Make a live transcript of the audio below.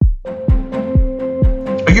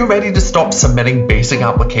you ready to stop submitting basic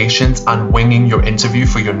applications and winging your interview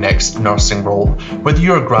for your next nursing role? Whether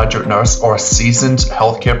you're a graduate nurse or a seasoned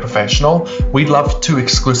healthcare professional, we'd love to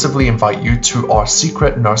exclusively invite you to our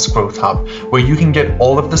secret Nurse Growth Hub, where you can get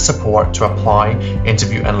all of the support to apply,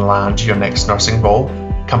 interview, and land your next nursing role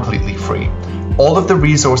completely free. All of the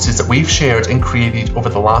resources that we've shared and created over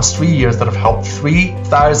the last 3 years that have helped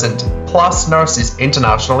 3,000 plus nurses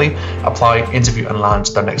internationally apply, interview, and land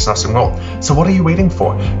their next nursing role. So what are you waiting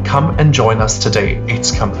for? Come and join us today.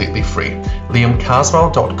 It's completely free.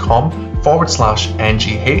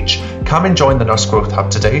 liamcaswell.com/NGH. Come and join the Nurse Growth Hub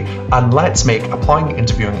today, and let's make applying,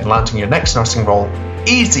 interviewing, and landing your next nursing role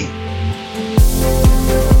easy.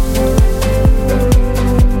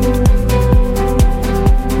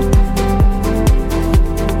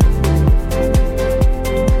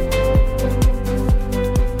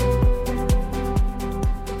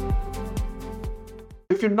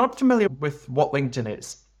 If you're not familiar with what LinkedIn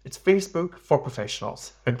is, it's Facebook for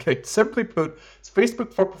professionals. Okay, simply put, it's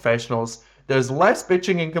Facebook for professionals. There's less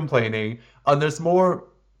bitching and complaining, and there's more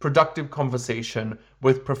productive conversation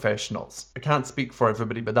with professionals. I can't speak for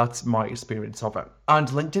everybody, but that's my experience of it. And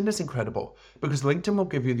LinkedIn is incredible because LinkedIn will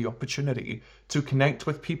give you the opportunity to connect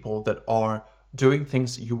with people that are doing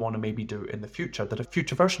things you want to maybe do in the future, that a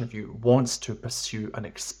future version of you wants to pursue and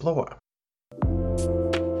explore.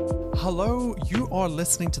 Hello, you are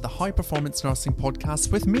listening to the High Performance Nursing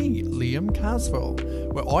Podcast with me, Liam Caswell,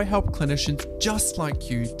 where I help clinicians just like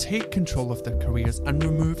you take control of their careers and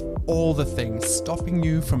remove all the things stopping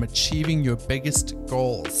you from achieving your biggest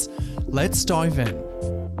goals. Let's dive in.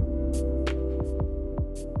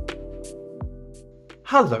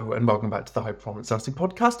 Hello and welcome back to the High Performance Nursing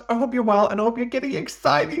Podcast. I hope you're well and I hope you're getting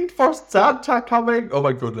excited for Santa coming. Oh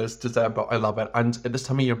my goodness, December, I love it. And at this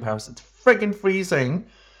time of year in Paris, it's friggin' freezing.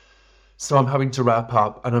 So I'm having to wrap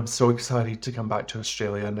up and I'm so excited to come back to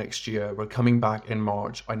Australia next year. We're coming back in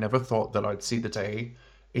March. I never thought that I'd see the day.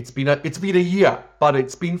 It's been a year, but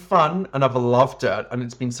it's been fun and I've loved it. And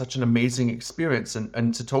it's been such an amazing experience.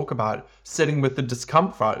 And to talk about sitting with the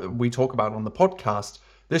discomfort that we talk about on the podcast,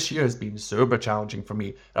 this year has been super challenging for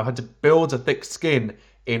me. I've had to build a thick skin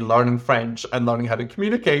in learning French and learning how to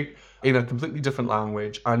communicate in a completely different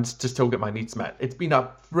language and to still get my needs met. It's been a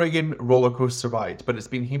friggin' roller coaster ride, but it's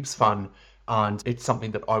been heaps fun and it's something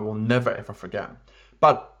that I will never ever forget.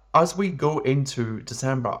 But as we go into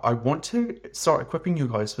December, I want to start equipping you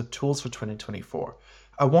guys with tools for 2024.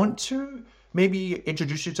 I want to maybe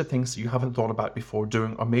introduce you to things that you haven't thought about before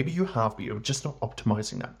doing, or maybe you have, but you're just not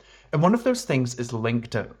optimizing them. And one of those things is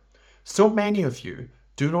LinkedIn. So many of you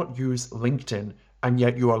do not use LinkedIn, and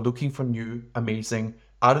yet you are looking for new, amazing,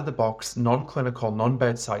 out-of-the-box, non-clinical,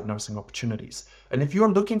 non-bedside nursing opportunities. And if you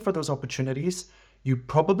are looking for those opportunities, you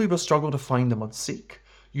probably will struggle to find them on Seek.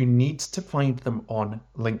 You need to find them on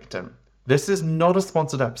LinkedIn. This is not a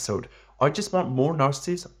sponsored episode. I just want more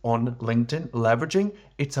nurses on LinkedIn leveraging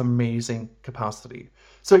its amazing capacity.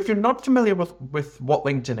 So if you're not familiar with what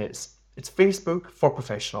LinkedIn is, it's Facebook for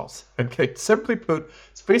professionals. Okay, simply put,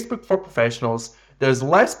 it's Facebook for professionals. There's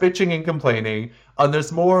less bitching and complaining, and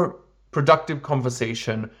there's more productive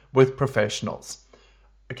conversation with professionals.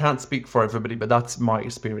 I can't speak for everybody, but that's my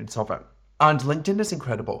experience of it. And LinkedIn is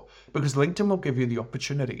incredible because LinkedIn will give you the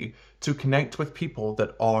opportunity to connect with people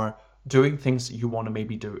that are doing things you want to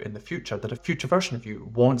maybe do in the future, that a future version of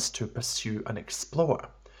you wants to pursue and explore.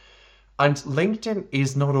 And LinkedIn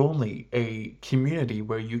is not only a community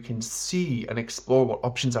where you can see and explore what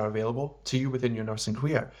options are available to you within your nursing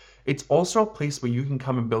career, it's also a place where you can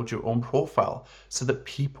come and build your own profile so that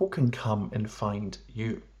people can come and find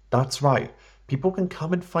you. That's right. People can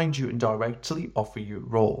come and find you and directly offer you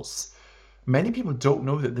roles. Many people don't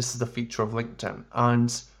know that this is a feature of LinkedIn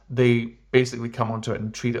and they basically come onto it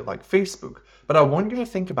and treat it like Facebook. But I want you to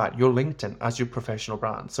think about your LinkedIn as your professional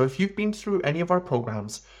brand. So if you've been through any of our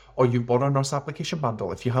programs or you've bought our nurse application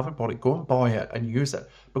bundle, if you haven't bought it, go and buy it and use it.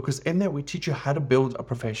 Because in there, we teach you how to build a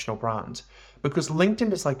professional brand. Because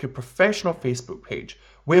LinkedIn is like your professional Facebook page,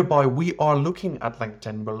 whereby we are looking at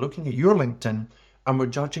LinkedIn, we're looking at your LinkedIn, and we're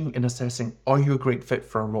judging and assessing, are you a great fit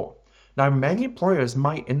for a role? Now, many employers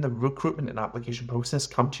might, in the recruitment and application process,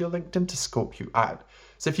 come to your LinkedIn to scope you out.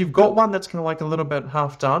 So if you've got one that's kind of like a little bit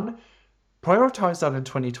half done, prioritize that in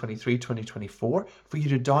 2023, 2024 for you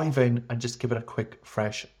to dive in and just give it a quick,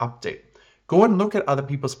 fresh update. Go and look at other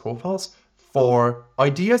people's profiles for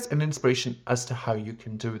ideas and inspiration as to how you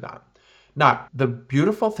can do that. Now, the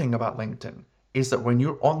beautiful thing about LinkedIn is that when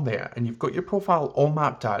you're on there and you've got your profile all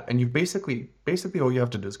mapped out and you've basically all you have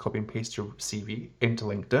to do is copy and paste your CV into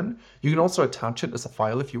LinkedIn. You can also attach it as a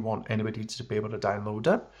file if you want anybody to be able to download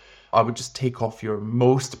it. I would just take off your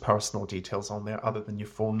most personal details on there other than your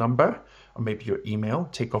phone number or maybe your email,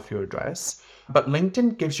 take off your address. But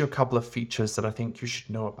LinkedIn gives you a couple of features that I think you should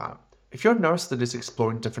know about. If you're a nurse that is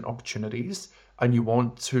exploring different opportunities and you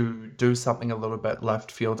want to do something a little bit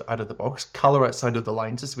left field, out of the box, color outside of the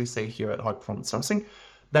lines, as we say here at High Performance Nursing,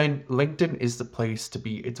 then LinkedIn is the place to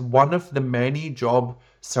be. It's one of the many job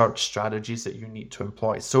search strategies that you need to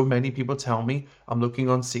employ. So many people tell me, I'm looking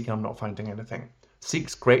on Seek and I'm not finding anything.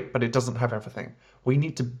 Seek's great, but it doesn't have everything. We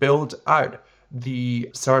need to build out the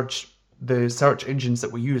search engines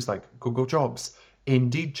that we use, like Google Jobs,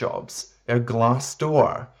 Indeed Jobs,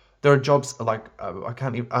 Glassdoor. There are jobs like, I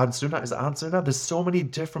can't even, AdSuna, is it AdSuna? There's so many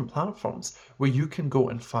different platforms where you can go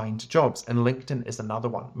and find jobs, and LinkedIn is another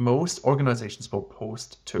one. Most organizations will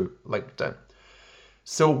post to LinkedIn.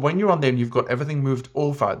 So when you're on there and you've got everything moved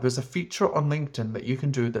over, there's a feature on LinkedIn that you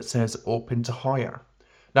can do that says open to hire.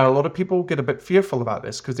 Now, a lot of people get a bit fearful about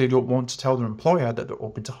this because they don't want to tell their employer that they're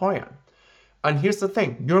open to hire. And here's the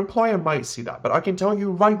thing, your employer might see that, but I can tell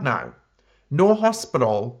you right now, no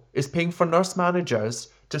hospital is paying for nurse managers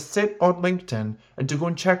to sit on LinkedIn and to go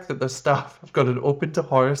and check that their staff have got an open to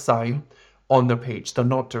hire sign on their page. They're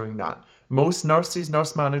not doing that. Most nurses,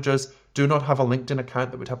 nurse managers do not have a LinkedIn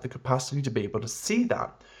account that would have the capacity to be able to see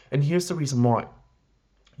that. And here's the reason why.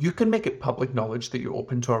 You can make it public knowledge that you're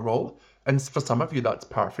open to a role. And for some of you, that's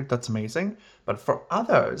perfect. That's amazing. But for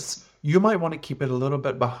others, you might want to keep it a little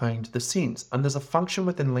bit behind the scenes. And there's a function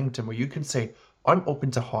within LinkedIn where you can say, I'm open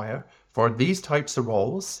to hire for these types of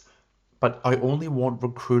roles, but I only want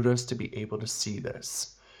recruiters to be able to see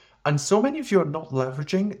this. And so many of you are not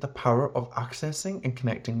leveraging the power of accessing and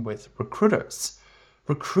connecting with recruiters.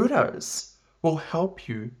 Recruiters will help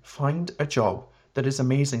you find a job that is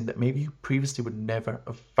amazing that maybe you previously would never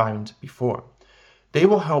have found before. They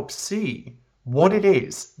will help see what it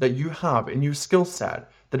is that you have in your skill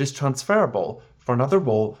set that is transferable for another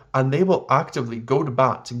role, and they will actively go to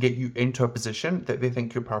bat to get you into a position that they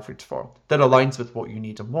think you're perfect for, that aligns with what you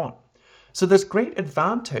need and want. So there's great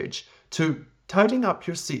advantage to tidying up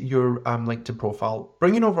your LinkedIn profile,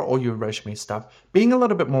 bringing over all your resume stuff, being a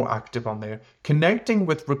little bit more active on there, connecting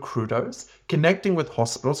with recruiters, connecting with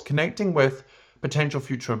hospitals, connecting with potential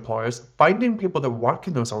future employers, finding people that work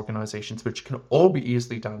in those organizations, which can all be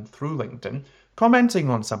easily done through LinkedIn, commenting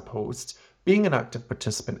on some posts, being an active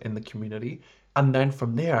participant in the community, and then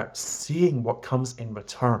from there, seeing what comes in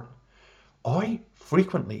return. I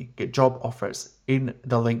frequently get job offers in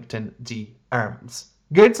the LinkedIn DMs.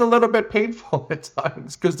 It's a little bit painful at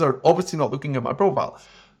times because they're obviously not looking at my profile.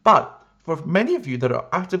 But for many of you that are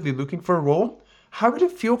actively looking for a role, how would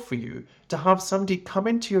it feel for you to have somebody come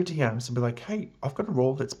into your DMs and be like, hey, I've got a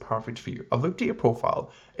role that's perfect for you. I've looked at your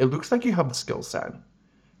profile. It looks like you have the skill set.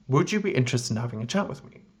 Would you be interested in having a chat with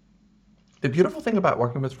me? The beautiful thing about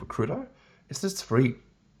working with Recruiter is it's free.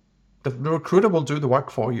 The recruiter will do the work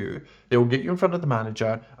for you. They will get you in front of the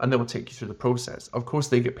manager and they will take you through the process. Of course,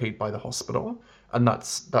 they get paid by the hospital, and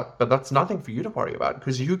but that's nothing for you to worry about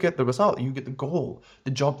because you get the result, you get the goal, the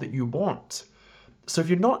job that you want. So if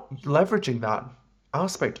you're not leveraging that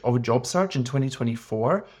aspect of a job search in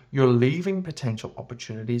 2024, you're leaving potential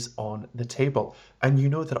opportunities on the table. And you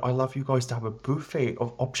know that I love you guys to have a buffet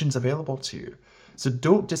of options available to you. So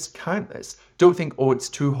don't discount this. Don't think, oh, it's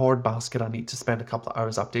too hard basket. I need to spend a couple of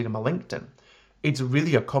hours updating my LinkedIn. It's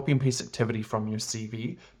really a copy and paste activity from your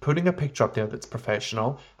CV, putting a picture up there that's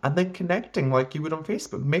professional, and then connecting like you would on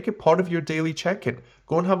Facebook. Make it part of your daily check-in.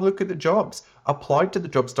 Go and have a look at the jobs. Apply to the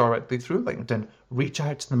jobs directly through LinkedIn. Reach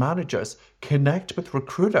out to the managers. Connect with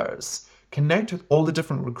recruiters. Connect with all the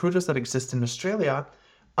different recruiters that exist in Australia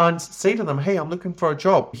and say to them, hey, I'm looking for a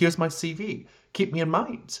job. Here's my CV. Keep me in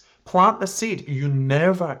mind. Plant the seed. You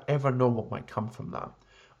never, ever know what might come from that.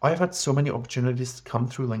 I've had so many opportunities come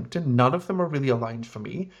through LinkedIn. None of them are really aligned for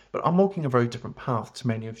me, but I'm walking a very different path to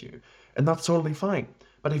many of you, and that's totally fine.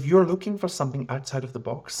 But if you're looking for something outside of the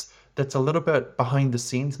box that's a little bit behind the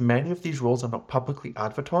scenes, many of these roles are not publicly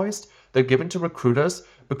advertised. They're given to recruiters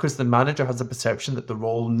because the manager has a perception that the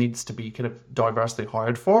role needs to be kind of diversely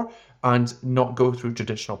hired for and not go through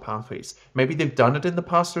traditional pathways. Maybe they've done it in the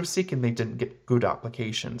past through Seek and they didn't get good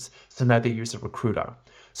applications, so now they use a recruiter.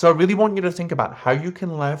 So I really want you to think about how you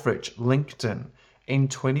can leverage LinkedIn in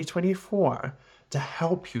 2024 to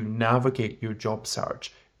help you navigate your job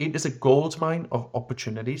search. It is a goldmine of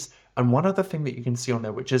opportunities. And one other thing that you can see on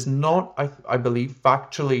there, which is not, I believe,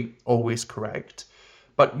 factually always correct,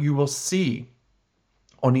 but you will see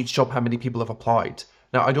on each job how many people have applied.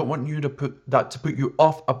 Now, I don't want you to put you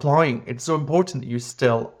off applying. It's so important that you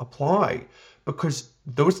still apply because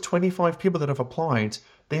those 25 people that have applied,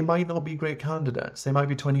 they might not be great candidates. They might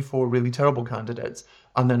be 24 really terrible candidates.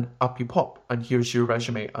 and then up you pop, and here's your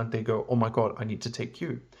resume, and they go, oh my God, I need to take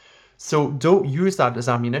you. So don't use that as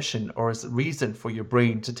ammunition or as reason for your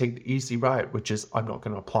brain to take the easy route, which is, I'm not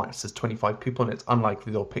going to apply. It says 25 people and it's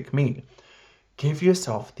unlikely they'll pick me. Give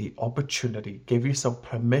yourself the opportunity, give yourself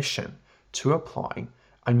permission to apply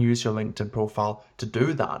and use your LinkedIn profile to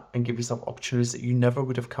do that and give yourself opportunities that you never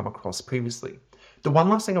would have come across previously. The one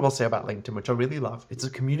last thing I will say about LinkedIn, which I really love, it's a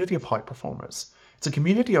community of high performers. It's a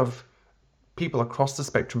community of people across the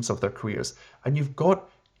spectrums of their careers, and you've got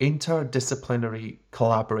interdisciplinary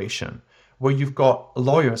collaboration where you've got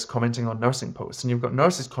lawyers commenting on nursing posts and you've got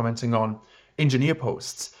nurses commenting on engineer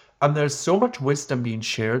posts, and there's so much wisdom being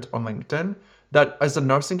shared on LinkedIn that as a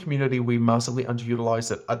nursing community we massively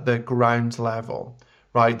underutilize it at the ground level,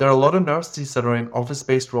 right? There are a lot of nurses that are in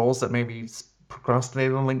office-based roles that maybe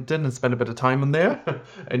procrastinate on LinkedIn and spend a bit of time on there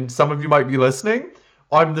and some of you might be listening.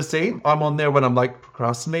 I'm the same. I'm on there when I'm like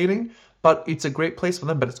procrastinating. But it's a great place for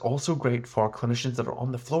them, but it's also great for clinicians that are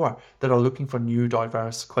on the floor that are looking for new,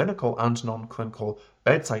 diverse clinical and non-clinical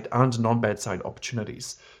bedside and non-bedside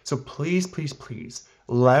opportunities. So please, please, please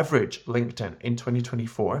leverage LinkedIn in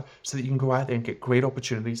 2024 so that you can go out there and get great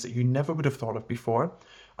opportunities that you never would have thought of before.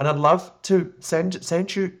 And I'd love to send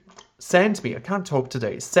me, I can't talk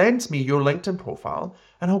today, send me your LinkedIn profile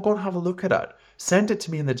and I'll go and have a look at it. Send it to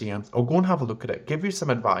me in the DMs. I'll go and have a look at it, give you some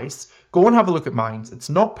advice. Go and have a look at mine. It's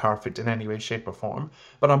not perfect in any way, shape or form,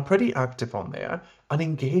 but I'm pretty active on there and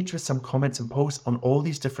engage with some comments and posts on all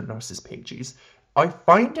these different nurses' pages. I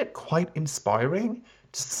find it quite inspiring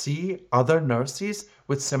to see other nurses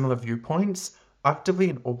with similar viewpoints actively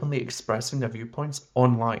and openly expressing their viewpoints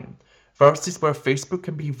online versus where Facebook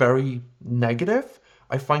can be very negative.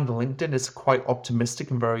 I find LinkedIn is quite optimistic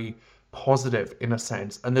and very positive in a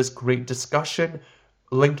sense, and there's great discussion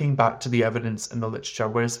linking back to the evidence in the literature,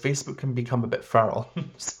 whereas Facebook can become a bit feral.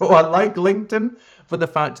 So I like LinkedIn for the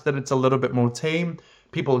fact that it's a little bit more tame.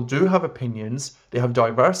 People do have opinions, they have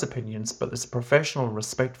diverse opinions, but there's a professional,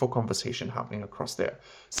 respectful conversation happening across there.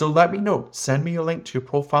 So let me know, send me a link to your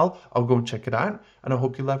profile, I'll go and check it out, and I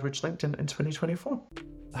hope you leverage LinkedIn in 2024.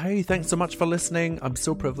 Hey, thanks so much for listening. I'm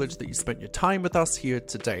so privileged that you spent your time with us here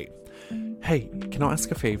today. Hey, can I ask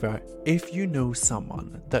a favor? If you know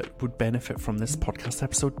someone that would benefit from this podcast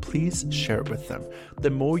episode, please share it with them. The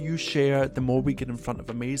more you share, the more we get in front of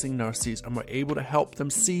amazing nurses and we're able to help them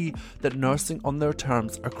see that nursing on their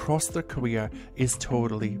terms across their career is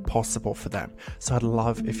totally possible for them. So I'd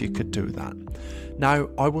love if you could do that. Now,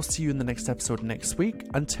 I will see you in the next episode next week.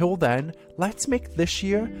 Until then, let's make this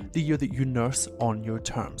year the year that you nurse on your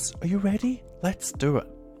terms. Are you ready? Let's do it.